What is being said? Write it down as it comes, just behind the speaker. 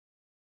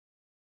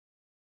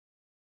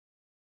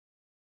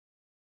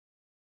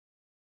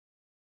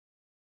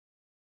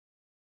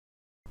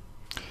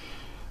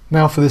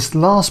Now for this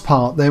last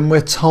part then,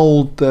 we're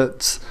told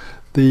that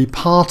the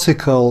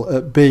particle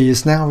at B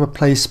is now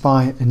replaced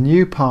by a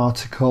new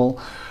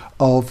particle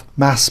of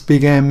mass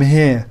big M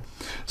here.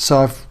 So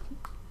I've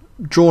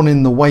drawn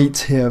in the weight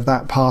here of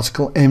that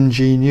particle,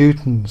 mg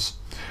newtons.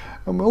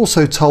 And we're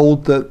also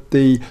told that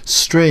the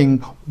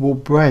string will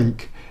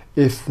break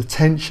if the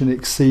tension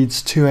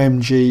exceeds 2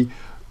 mg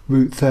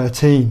root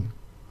 13.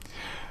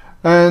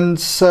 And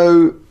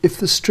so if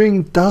the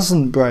string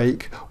doesn't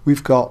break,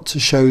 we've got to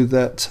show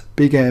that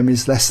big M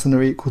is less than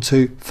or equal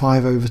to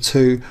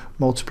 5/2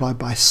 multiplied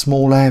by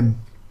small m.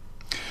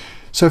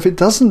 So if it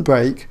doesn't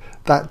break,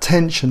 that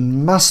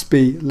tension must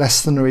be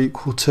less than or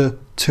equal to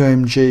 2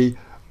 mg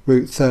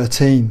root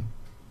 13.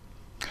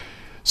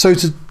 So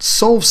to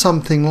solve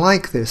something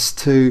like this,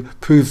 to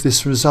prove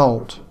this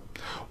result,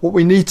 what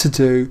we need to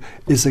do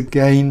is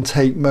again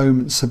take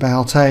moments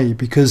about A,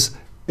 because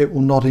it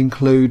will not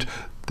include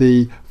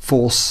the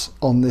force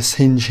on this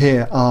hinge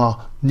here,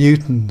 R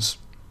newtons.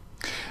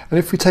 And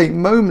if we take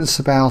moments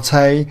about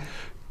A,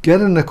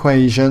 get an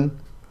equation,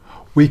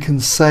 we can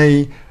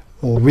say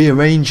or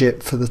rearrange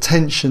it for the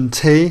tension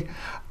T,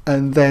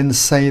 and then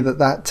say that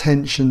that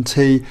tension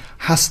T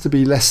has to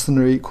be less than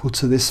or equal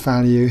to this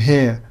value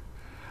here.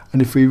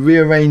 And if we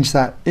rearrange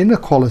that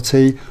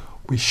inequality,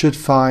 we should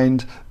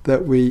find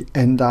that we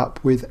end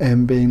up with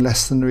M being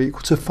less than or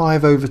equal to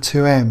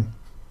 5/2m.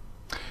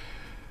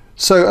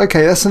 So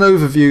okay, that's an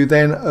overview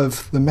then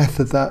of the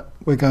method that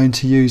we're going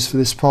to use for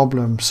this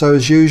problem. So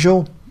as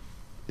usual,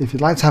 if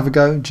you'd like to have a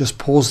go, just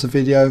pause the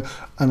video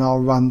and I'll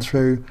run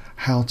through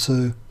how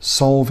to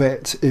solve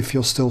it if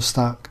you're still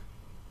stuck.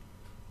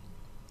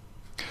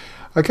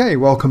 Okay,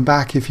 welcome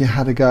back if you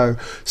had a go.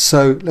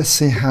 So let's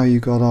see how you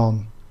got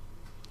on.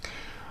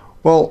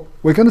 Well,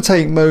 we're going to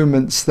take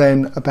moments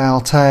then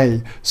about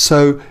A.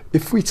 So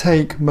if we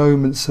take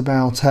moments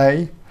about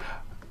A,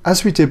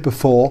 as we did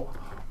before,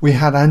 we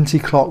had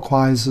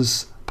anti-clockwise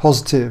as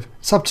positive.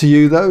 It's up to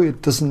you though,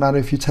 it doesn't matter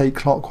if you take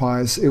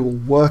clockwise, it will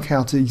work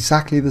out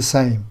exactly the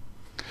same.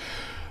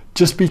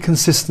 Just be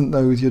consistent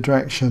though with your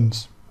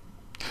directions.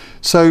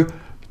 So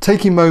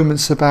taking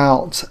moments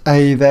about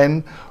A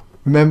then,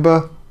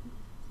 remember,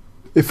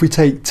 if we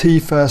take T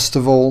first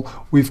of all,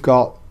 we've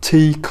got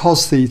T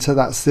cos theta,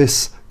 that's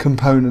this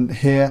component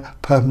here,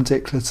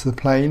 perpendicular to the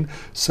plane.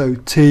 So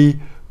T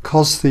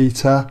cos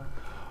theta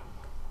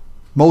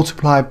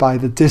multiplied by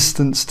the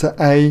distance to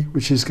A,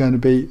 which is going to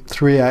be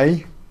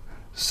 3A.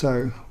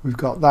 So we've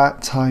got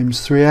that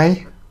times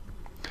 3A.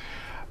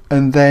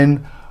 And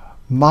then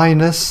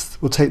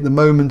minus, we'll take the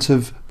moment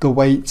of the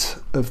weight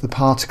of the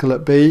particle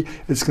at B.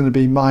 It's going to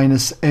be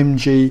minus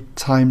mg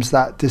times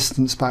that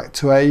distance back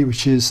to A,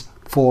 which is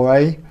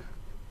 4A.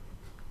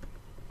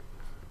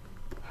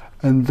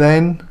 And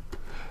then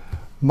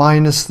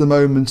minus the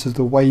moment of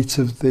the weight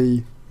of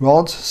the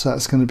rod, so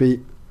that's going to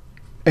be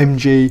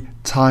mg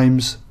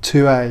times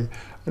 2a, and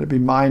it'd be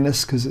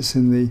minus because it's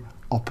in the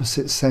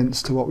opposite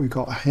sense to what we've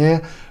got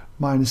here,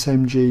 minus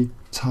mg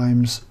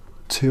times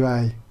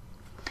 2a.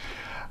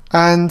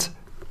 And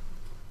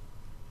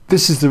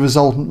this is the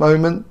resultant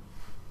moment.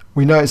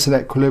 We know it's an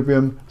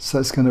equilibrium, so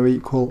it's going to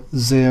equal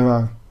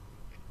 0.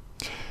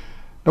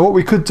 Now what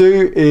we could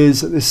do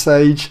is at this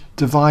stage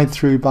divide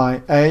through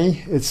by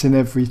A. It's in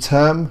every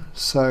term,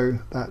 so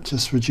that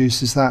just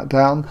reduces that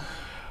down.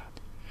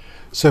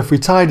 So if we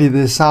tidy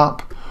this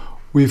up,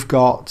 we've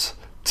got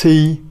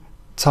T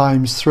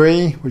times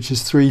 3, which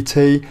is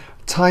 3T,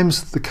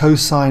 times the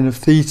cosine of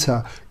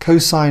theta.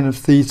 Cosine of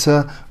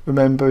theta,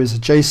 remember, is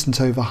adjacent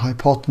over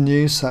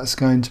hypotenuse, so that's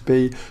going to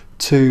be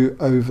 2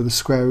 over the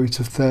square root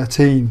of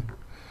 13.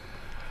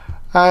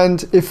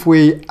 And if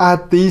we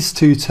add these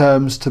two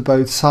terms to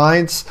both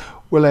sides,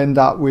 we'll end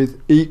up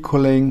with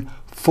equaling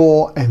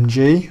 4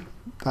 mg,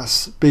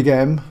 that's big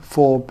M,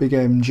 4 big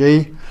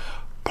mg,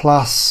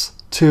 plus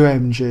 2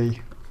 mg,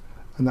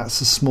 and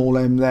that's a small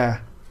m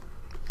there.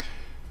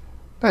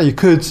 Now you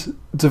could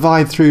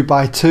divide through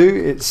by 2,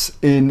 it's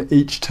in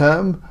each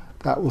term,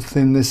 that will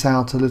thin this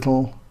out a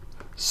little,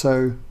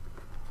 so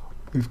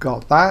we've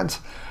got that.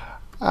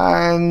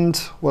 And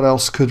what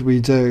else could we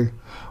do?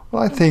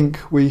 Well, I think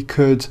we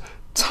could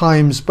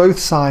times both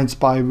sides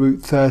by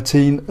root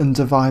 13 and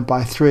divide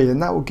by 3,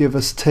 and that will give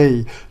us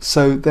T.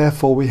 So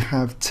therefore we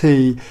have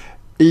T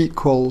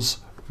equals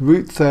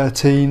root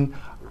 13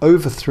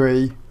 over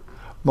 3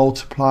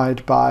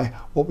 multiplied by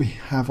what we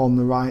have on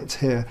the right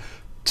here,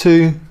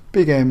 2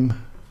 big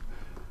M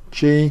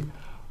G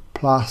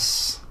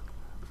plus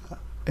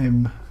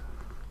M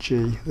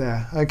G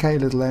there. Okay,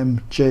 little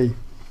m G.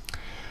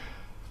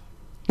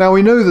 Now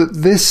we know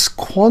that this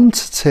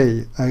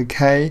quantity,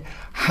 okay,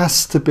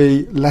 has to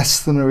be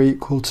less than or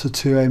equal to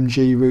 2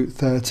 mg root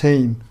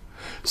 13.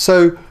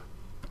 So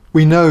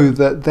we know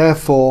that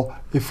therefore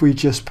if we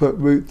just put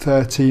root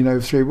 13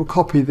 over 3, we'll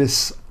copy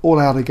this all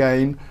out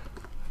again,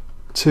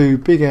 2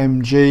 big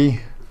mg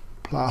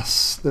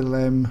plus little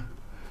m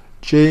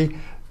g,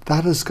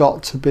 that has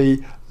got to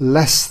be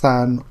less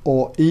than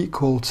or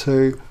equal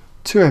to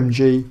 2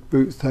 mg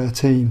root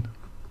 13.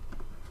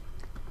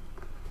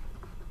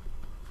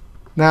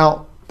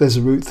 Now there's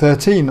a root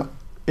 13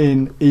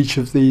 in each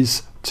of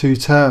these two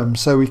terms,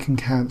 so we can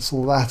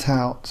cancel that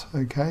out.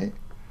 Okay,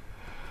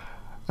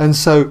 and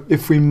so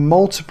if we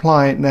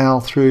multiply it now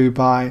through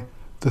by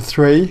the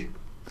 3,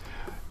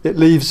 it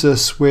leaves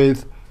us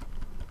with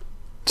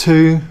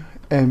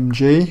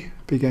 2mg,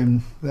 big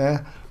M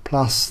there,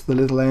 plus the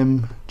little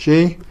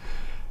mg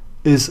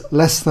is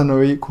less than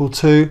or equal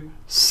to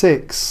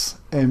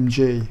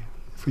 6mg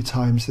if we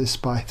times this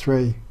by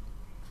 3.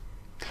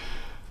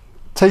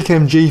 Take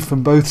mg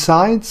from both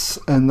sides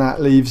and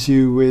that leaves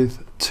you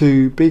with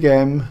 2 big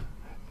M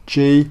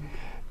g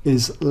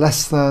is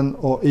less than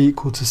or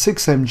equal to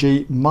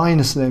 6mg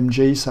minus an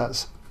mg, so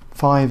that's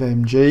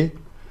 5mg.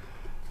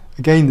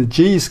 Again, the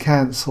g's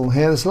cancel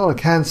here. There's a lot of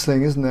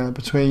cancelling, isn't there,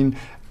 between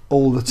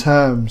all the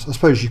terms. I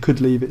suppose you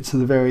could leave it to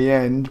the very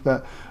end,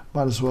 but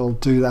might as well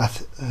do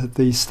that at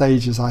these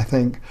stages, I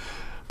think.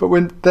 But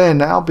we're there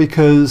now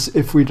because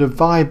if we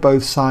divide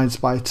both sides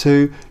by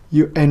 2,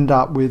 you end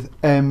up with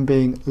m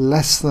being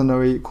less than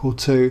or equal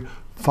to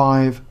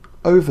 5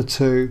 over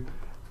 2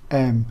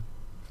 m.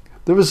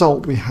 The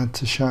result we had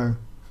to show.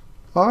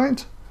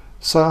 Alright,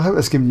 so I hope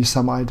that's given you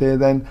some idea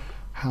then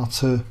how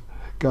to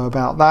go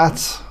about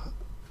that.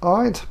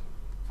 Alright.